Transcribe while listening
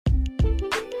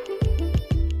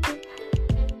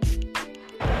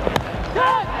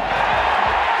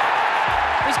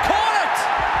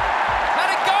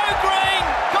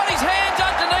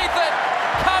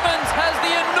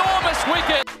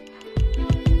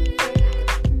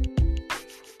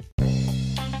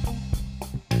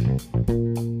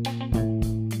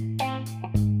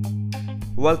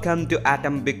Welcome to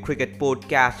Atom Big Cricket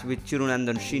Podcast with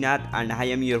Chirunandan Srinath, and I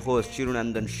am your host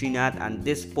Chirunandan Srinath, and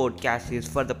this podcast is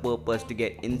for the purpose to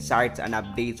get insights and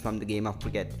updates from the game of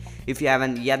cricket. If you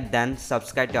haven't yet done,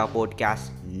 subscribe to our podcast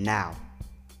now.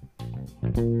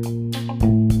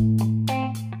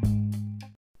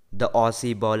 The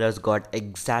Aussie bowlers got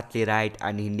exactly right,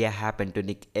 and India happened to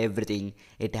nick everything.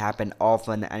 It happened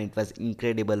often, and it was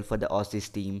incredible for the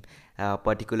Aussies team,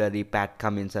 particularly Pat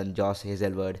Cummins and Josh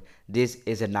Hazelwood. This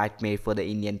is a nightmare for the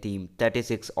Indian team.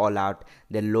 36 all out,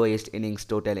 the lowest innings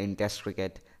total in Test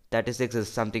cricket. 36 is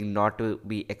something not to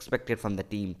be expected from the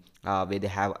team, where they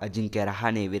have Ajinkya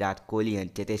Rahane, Virat Kohli,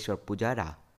 and Cheteshwar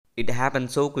Pujara. It happened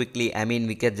so quickly. I mean,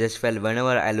 wickets just fell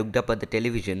whenever I looked up at the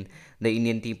television. The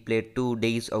Indian team played 2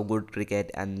 days of good cricket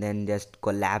and then just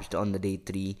collapsed on the day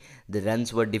 3. The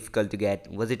runs were difficult to get.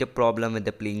 Was it a problem with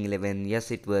the playing 11?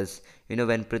 Yes, it was.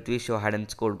 When Prithvi Shaw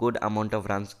hadn't scored good amount of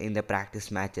runs in the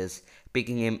practice matches,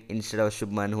 picking him instead of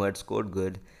Shubman who had scored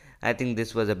good, I think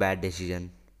this was a bad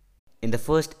decision. In the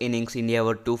first innings, India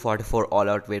were 244 all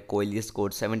out, where Kohli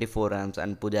scored 74 runs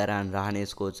and Pujara and Rahane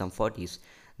scored some 40s.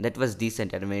 That was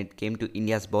decent, and when it came to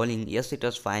India's bowling, yes, it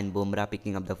was fine. Bumrah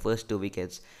picking up the first 2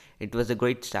 wickets. It was a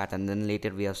great start, and then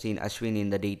later we have seen Ashwin in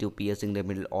the day 2 piercing the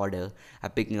middle order,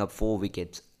 picking up 4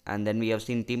 wickets. And then we have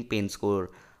seen Tim Paine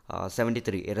score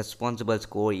 73, a responsible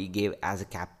score he gave as a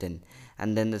captain.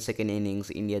 And then the second innings,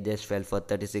 India just fell for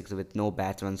 36 with no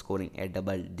batsman scoring a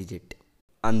double digit.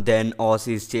 And then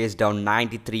Aussies chased down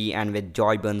 93, and with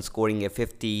Joyburn scoring a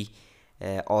 50,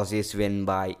 Aussies win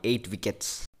by 8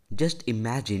 wickets. Just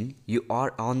imagine you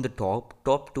are on the top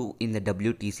 2 in the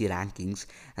WTC rankings,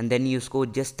 and then you score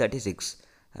just 36.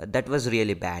 That was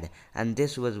really bad, and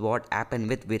this was what happened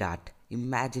with Virat.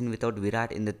 Imagine without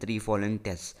Virat in the 3 following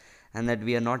tests, and that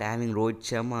we are not having Rohit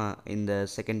Sharma in the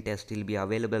second test. He'll be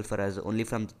available for us only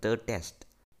from the third test.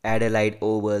 Adelaide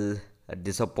Oval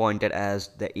disappointed as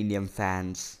the Indian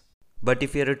fans. But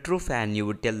if you're a true fan, you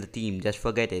would tell the team, just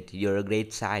forget it, you're a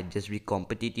great side, just be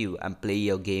competitive and play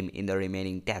your game in the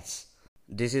remaining tests.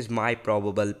 This is my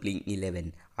probable playing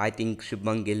 11. I think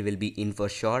Shubman Gill will be in for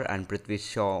sure, and Prithvi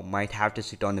Shaw might have to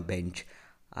sit on the bench.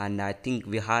 And I think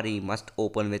Vihari must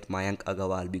open with Mayank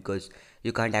Agarwal, because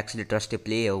you can't actually trust a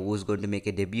player who's going to make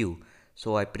a debut.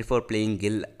 So I prefer playing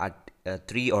Gill at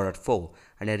 3 or at 4,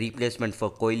 and a replacement for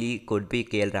Kohli could be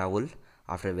KL Rahul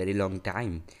after a very long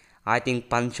time. I think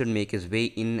Pant should make his way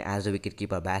in as a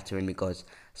wicketkeeper batsman, because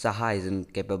Saha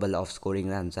isn't capable of scoring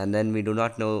runs, and then we do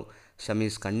not know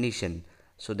Shami's condition,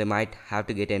 so they might have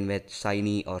to get in with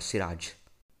Saini or Siraj.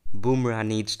 Bumrah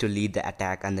needs to lead the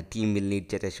attack, and the team will need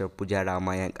Cheteshwar Pujara,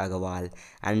 Mayank Agarwal,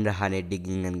 and Rahane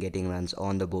digging and getting runs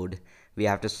on the board. We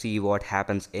have to see what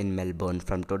happens in Melbourne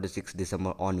from 26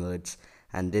 December onwards,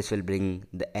 and this will bring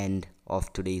the end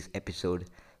of today's episode.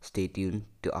 Stay tuned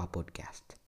to our podcast.